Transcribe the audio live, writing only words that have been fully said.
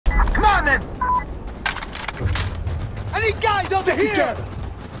Enemy guys over here! Together.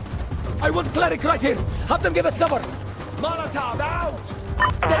 I want cleric right here. Have them give us cover. Molotov out!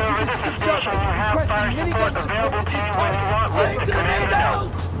 Requesting minigun support at this target. Flame grenade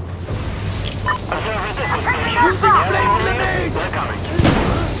out! Using flame grenade! They're coming.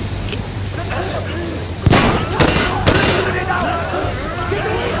 Flame grenade out!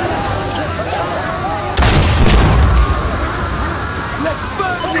 Let's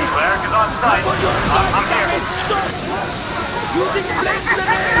burn this! Cleric is on site. I'm here. Stop! Using flame grenade!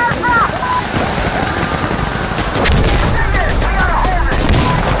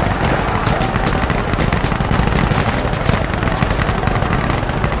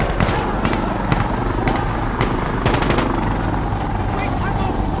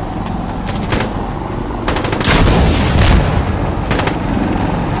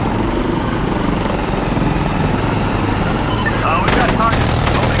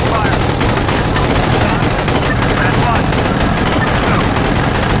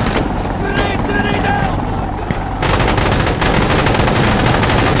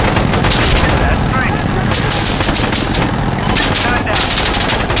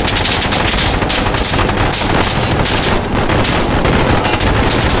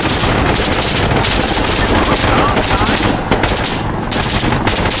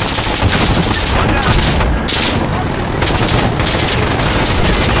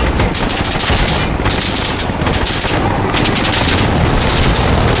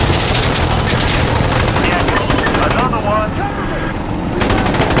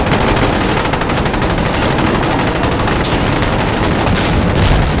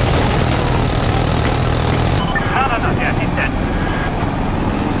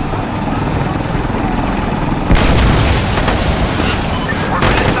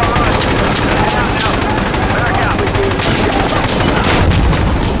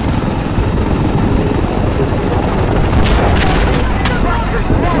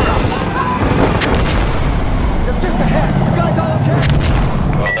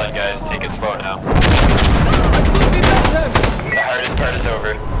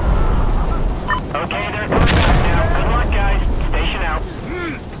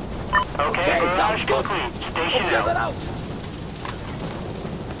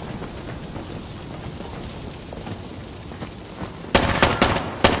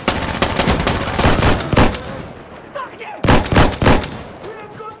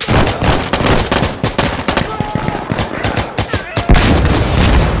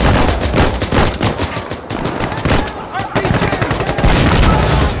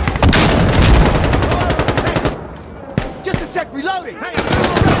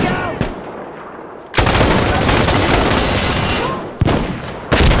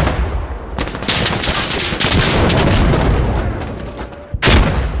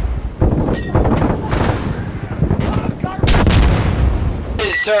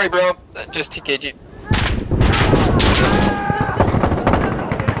 Sorry, bro. Just TK'd you.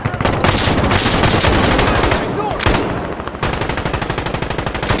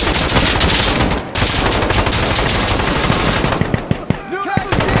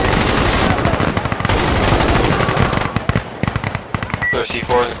 There's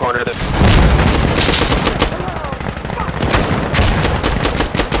C4 in the corner there.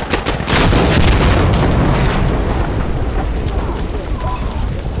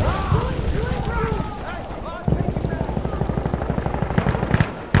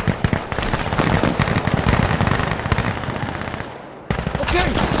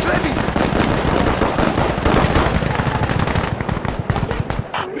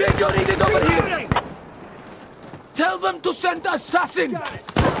 Assassin!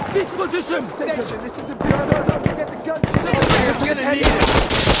 This position! Get the need it!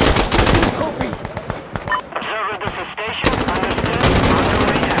 Copy! Observer, this is station. Understood. On your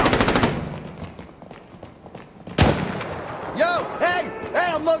way now. Yo! Hey!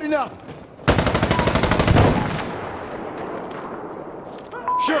 Hey, I'm loading up!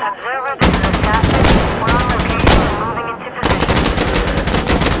 Sure! Observer, this is a captain. We're on location. Moving into position.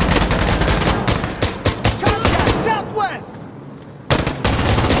 Contact! Southwest!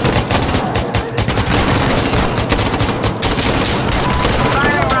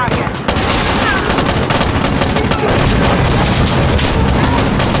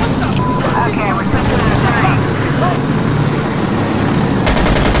 Okay, we're switching to the 30.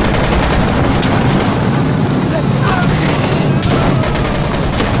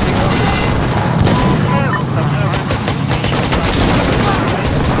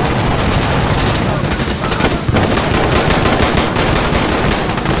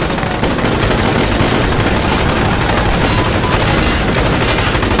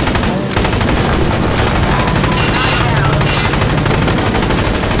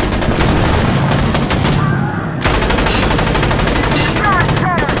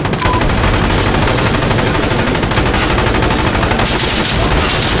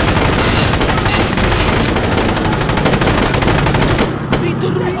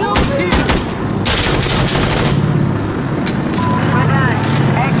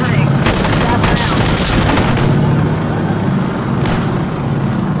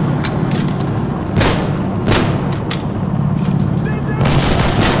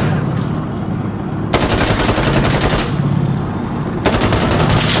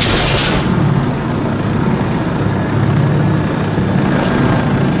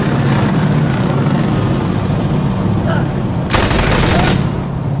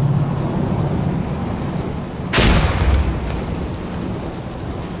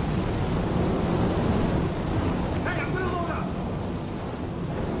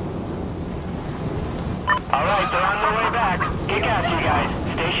 Alright, they're on their way back. Kick ass, you guys.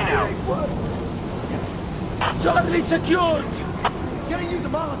 Station out. Charlie secured! Gonna use a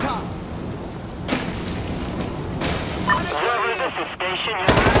Molotov. Observer, this is station.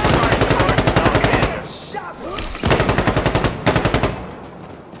 You're Shot.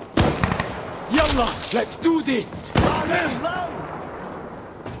 Yalla, let's do this! Low.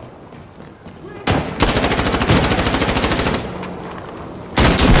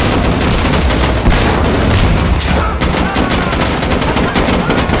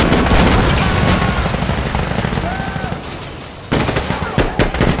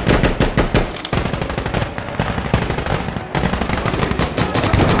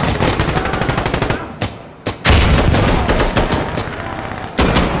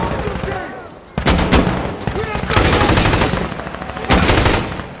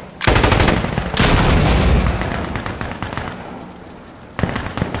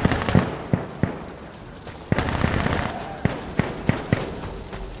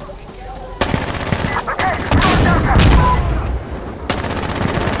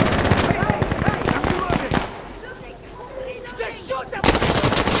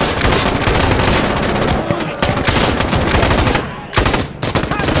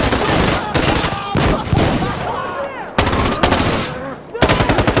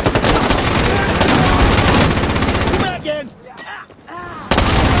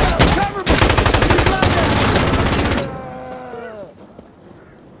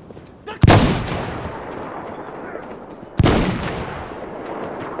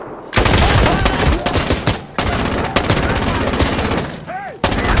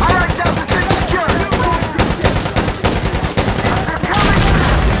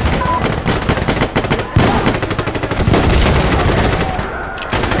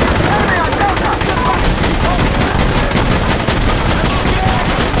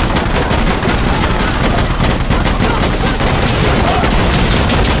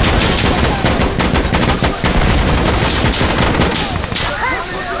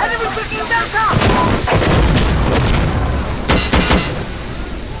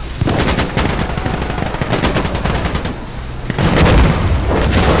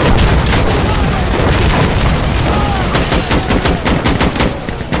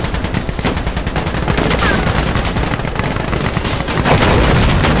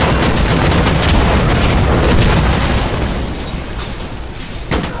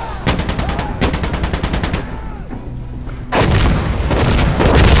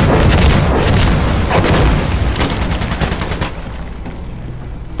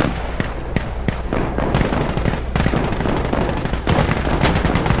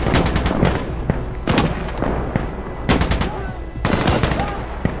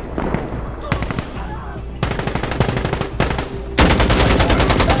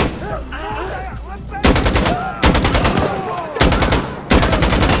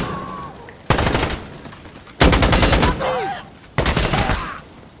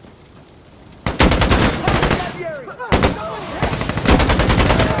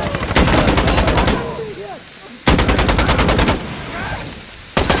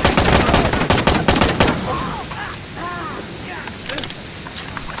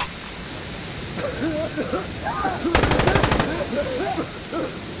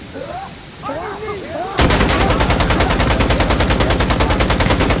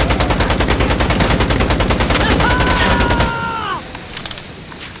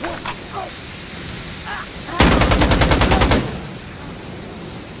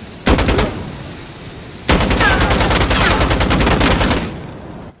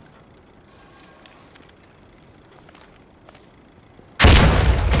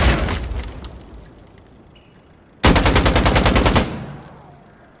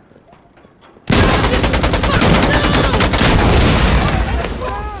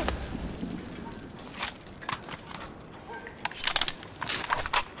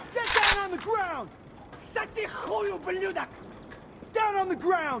 Down on the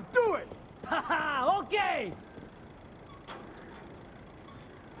ground! Do it! Haha, okay!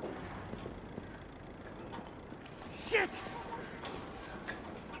 Shit!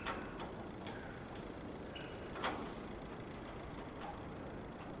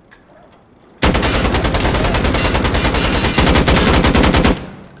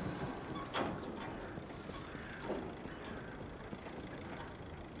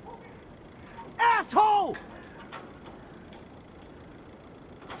 Asshole!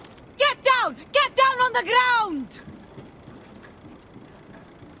 Get down! Get down on the ground!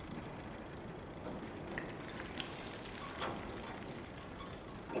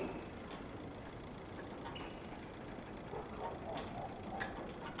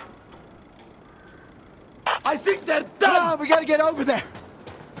 I think they're Come done! on, we gotta get over there.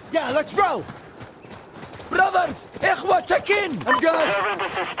 Yeah, let's row. Brothers! Ikhwa, check in! I'm good. Observer,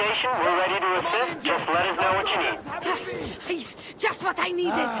 this is station. We're ready to assist. Just let us know what you need. Just what I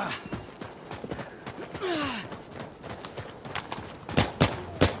needed.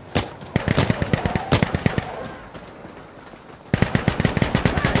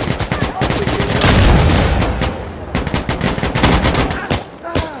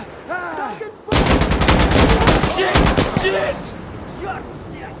 Shit!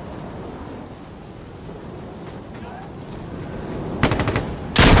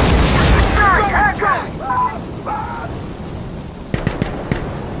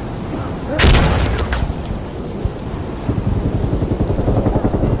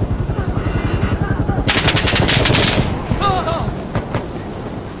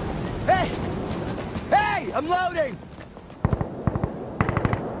 Hey! Hey! I'm loading!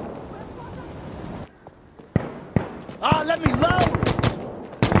 Ah, let me load!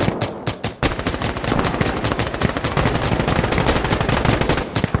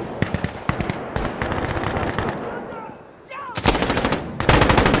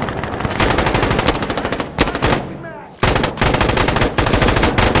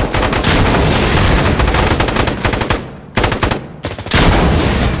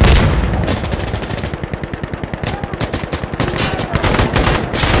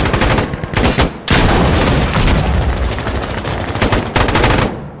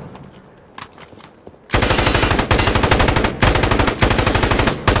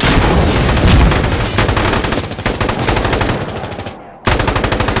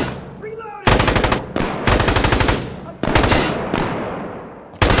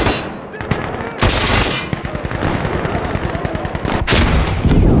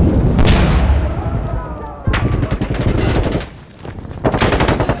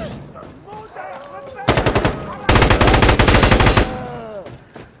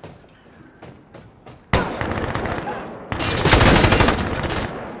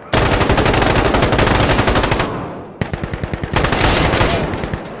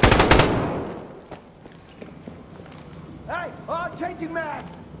 Hey! Oh, changing mag!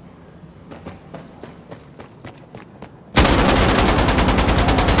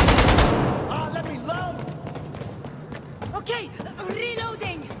 Ah, let me load! Okay,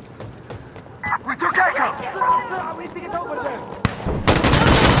 reloading. We took Echo! We need to get over there!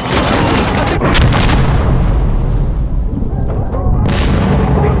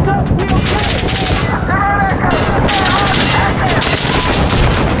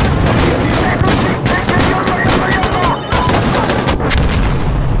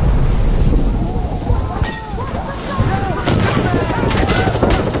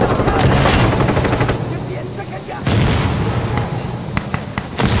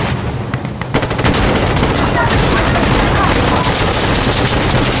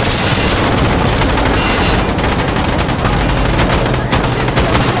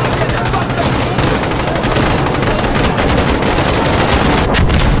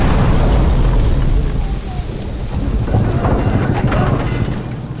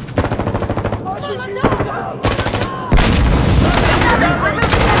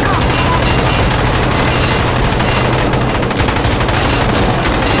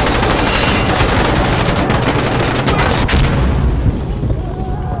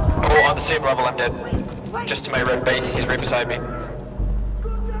 Same level, I'm dead. Just to my right, he's right beside me.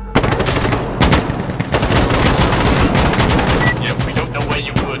 Yeah, we don't know where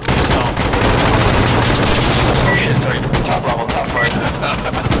you would. Oh shit, sorry. Top level, top floor.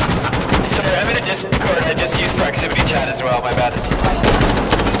 Sorry, I'm in a Discord. I just used proximity chat as well, my bad.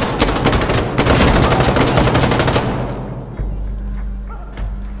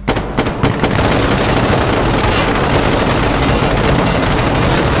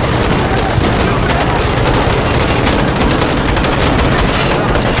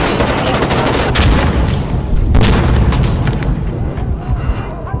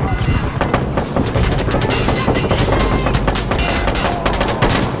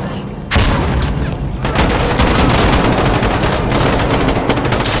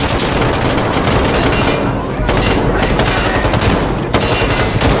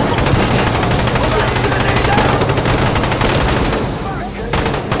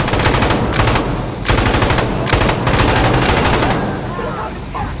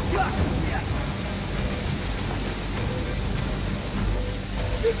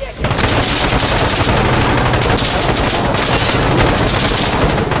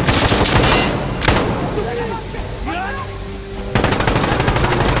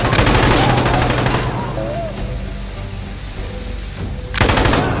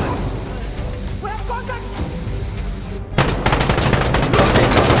 We have contact!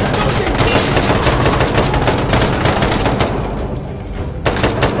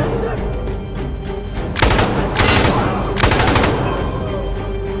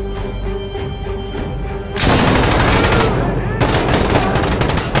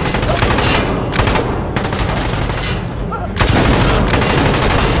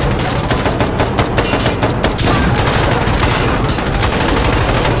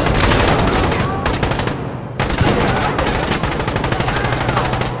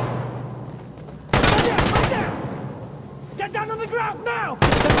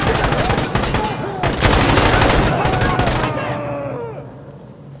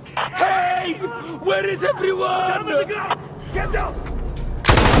 Where is everyone? Get down!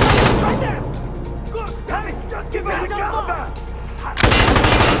 Right there! Good! Hey, just give us a gun back!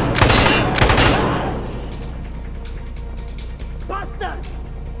 Bastard!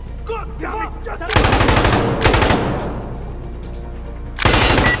 Good! Damn it! Just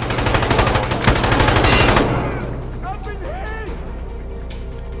up in here!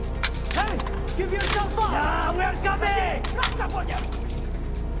 Hey! Give yourself up! Nah, we're coming!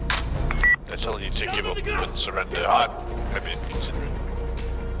 They're telling you to give up and surrender. Maybe consider it.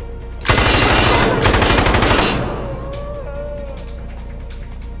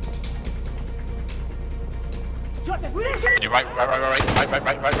 And you're right, on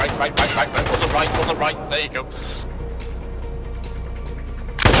the right, there you go.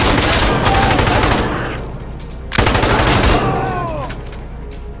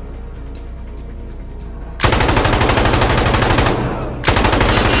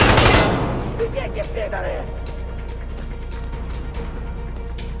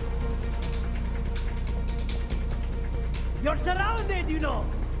 You're surrounded, you know!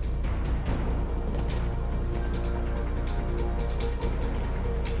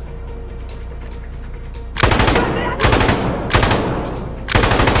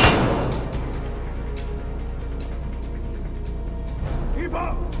 Keep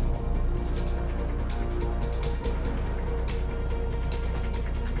up!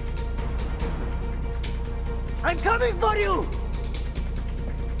 I'm coming for you!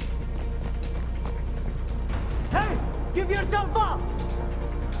 Hey! Give yourself up!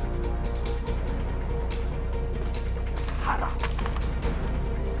 Hara!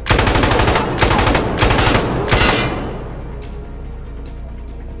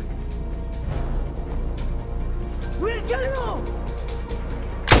 We'll kill you!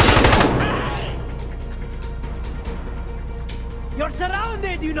 You're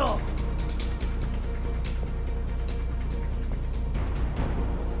surrounded, you know!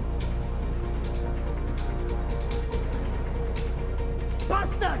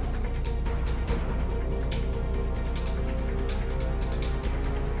 Bastard!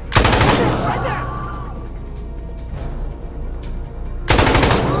 Right there!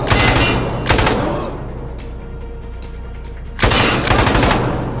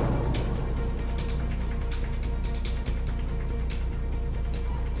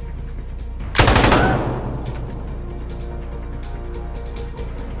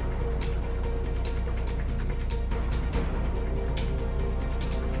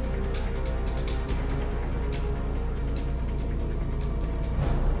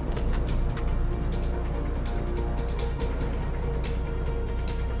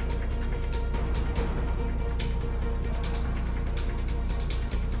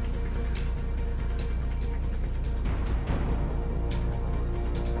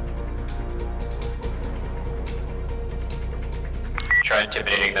 Try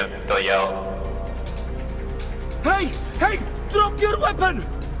intimidating them, they'll yell. Hey! Hey! Drop your weapon!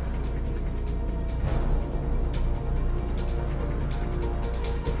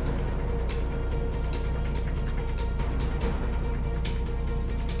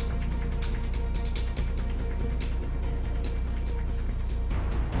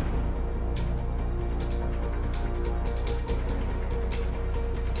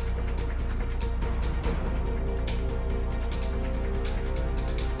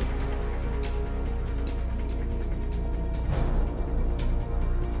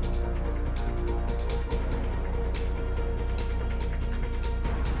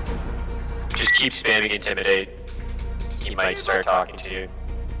 Just keep spamming intimidate. He might start talking to you.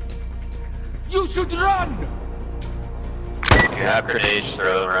 You should run! If you have grenades, just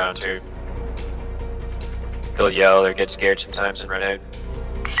throw them around too. They'll yell or get scared sometimes and run out.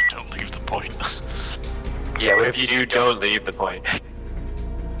 Just don't leave the point. Yeah, what if you do? Don't leave the point.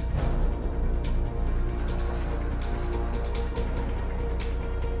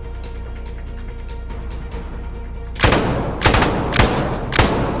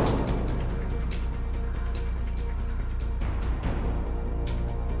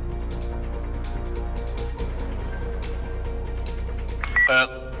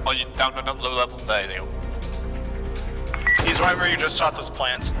 Oh, you down to low level, there you go. He's right where you just shot those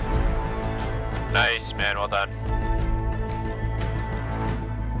plants. Nice, man, well done.